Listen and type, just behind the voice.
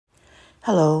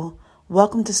Hello,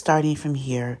 welcome to Starting From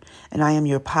Here, and I am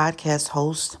your podcast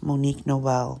host, Monique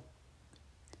Noel.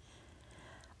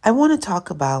 I want to talk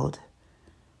about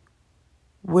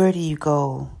where do you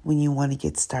go when you want to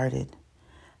get started?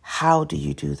 How do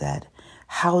you do that?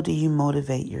 How do you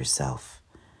motivate yourself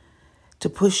to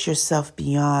push yourself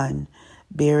beyond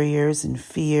barriers and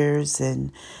fears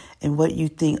and what you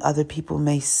think other people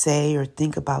may say or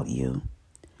think about you?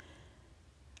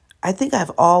 I think I've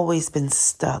always been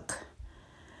stuck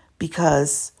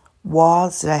because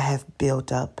walls that I have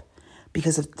built up,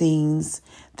 because of things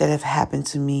that have happened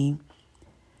to me.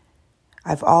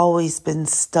 I've always been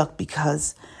stuck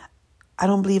because I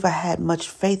don't believe I had much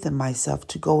faith in myself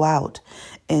to go out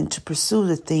and to pursue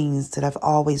the things that I've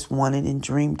always wanted and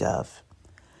dreamed of.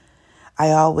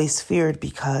 I always feared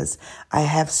because I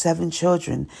have 7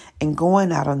 children, and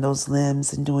going out on those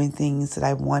limbs and doing things that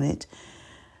I wanted,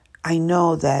 I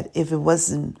know that if it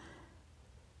wasn't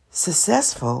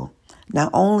successful, not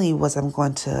only was I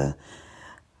going to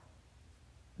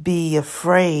be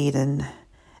afraid and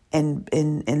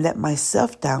let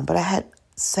myself down, but I had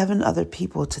 7 other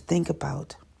people to think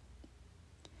about.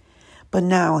 But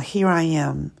now here I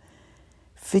am,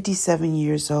 57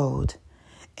 years old,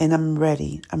 and I'm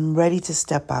ready. I'm ready to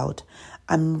step out.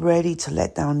 I'm ready to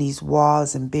let down these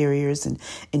walls and barriers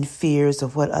and fears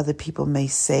of what other people may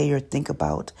say or think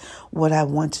about what I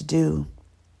want to do.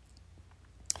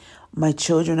 My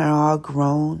children are all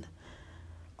grown,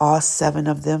 all 7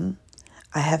 of them.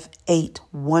 I have 8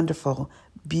 wonderful,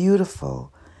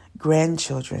 beautiful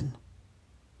grandchildren.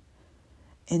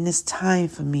 And it's time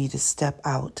for me to step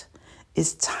out.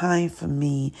 It's time for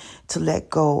me to let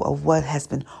go of what has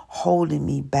been holding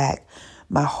me back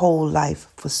my whole life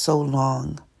for so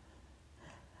long.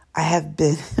 I have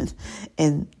been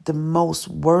in the most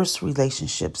worst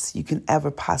relationships you can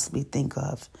ever possibly think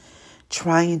of,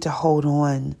 trying to hold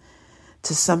on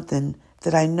to something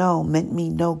that I know meant me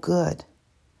no good.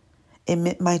 It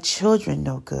meant my children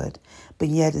no good, but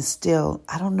yet and still,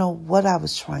 I don't know what I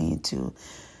was trying to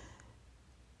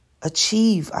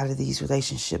achieve out of these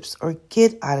relationships or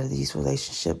get out of these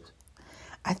relationships.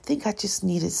 I think I just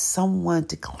needed someone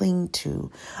to cling to,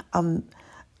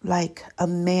 like a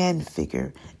man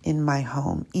figure in my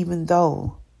home, even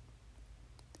though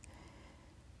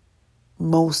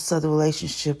most of the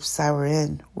relationships I were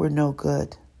in were no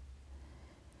good.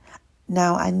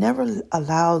 Now, I never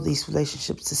allowed these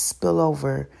relationships to spill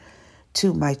over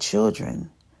to my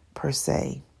children, per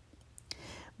se.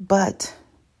 But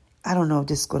I don't know if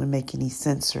this is going to make any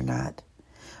sense or not.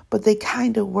 But they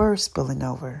kind of were spilling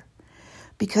over.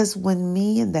 Because when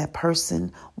me and that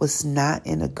person was not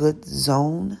in a good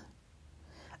zone,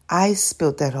 I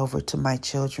spilled that over to my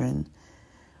children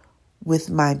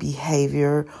with my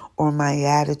behavior or my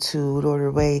attitude or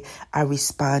the way I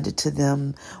responded to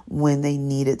them when they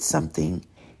needed something.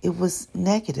 It was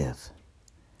negative.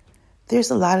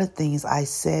 There's a lot of things I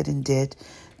said and did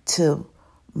to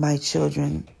my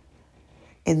children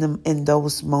in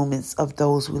those moments of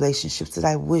those relationships that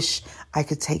I wish I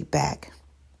could take back.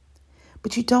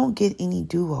 But you don't get any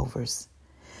do-overs.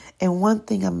 And one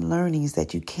thing I'm learning is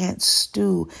that you can't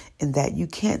stew in that. You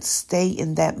can't stay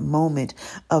in that moment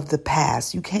of the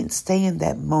past. You can't stay in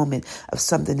that moment of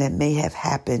something that may have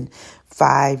happened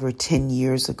 5 or 10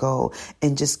 years ago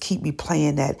and just keep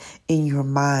replaying that in your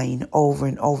mind over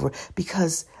and over,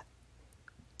 because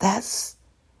that's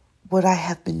what I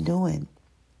have been doing.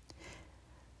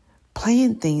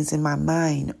 Playing things in my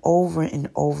mind over and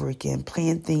over again,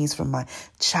 playing things from my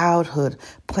childhood,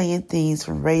 playing things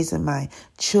from raising my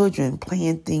children,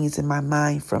 playing things in my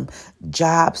mind from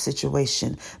job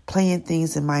situation, playing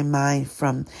things in my mind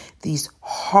from these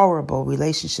horrible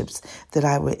relationships that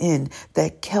I were in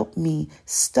that kept me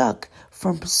stuck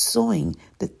from pursuing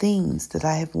the things that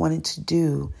I have wanted to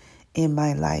do in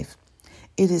my life.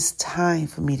 It is time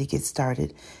for me to get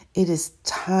started. It is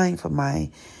time for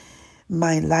my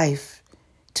life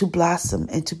to blossom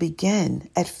and to begin.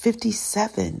 At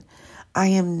 57, I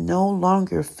am no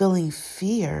longer feeling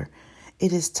fear.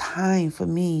 It is time for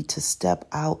me to step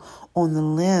out on the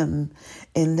limb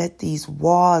and let these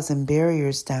walls and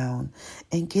barriers down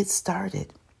and get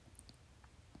started.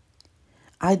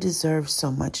 I deserve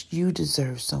so much. You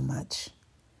deserve so much.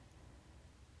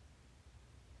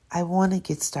 I want to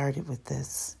get started with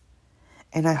this.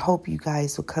 And I hope you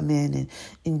guys will come in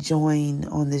and join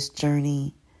on this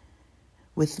journey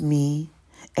with me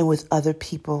and with other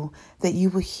people that you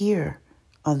will hear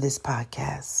on this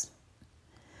podcast.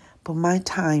 But my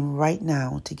time right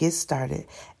now to get started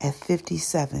at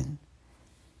 57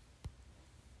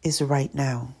 is right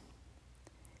now.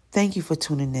 Thank you for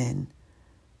tuning in.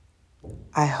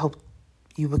 I hope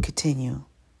you will continue.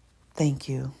 Thank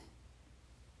you.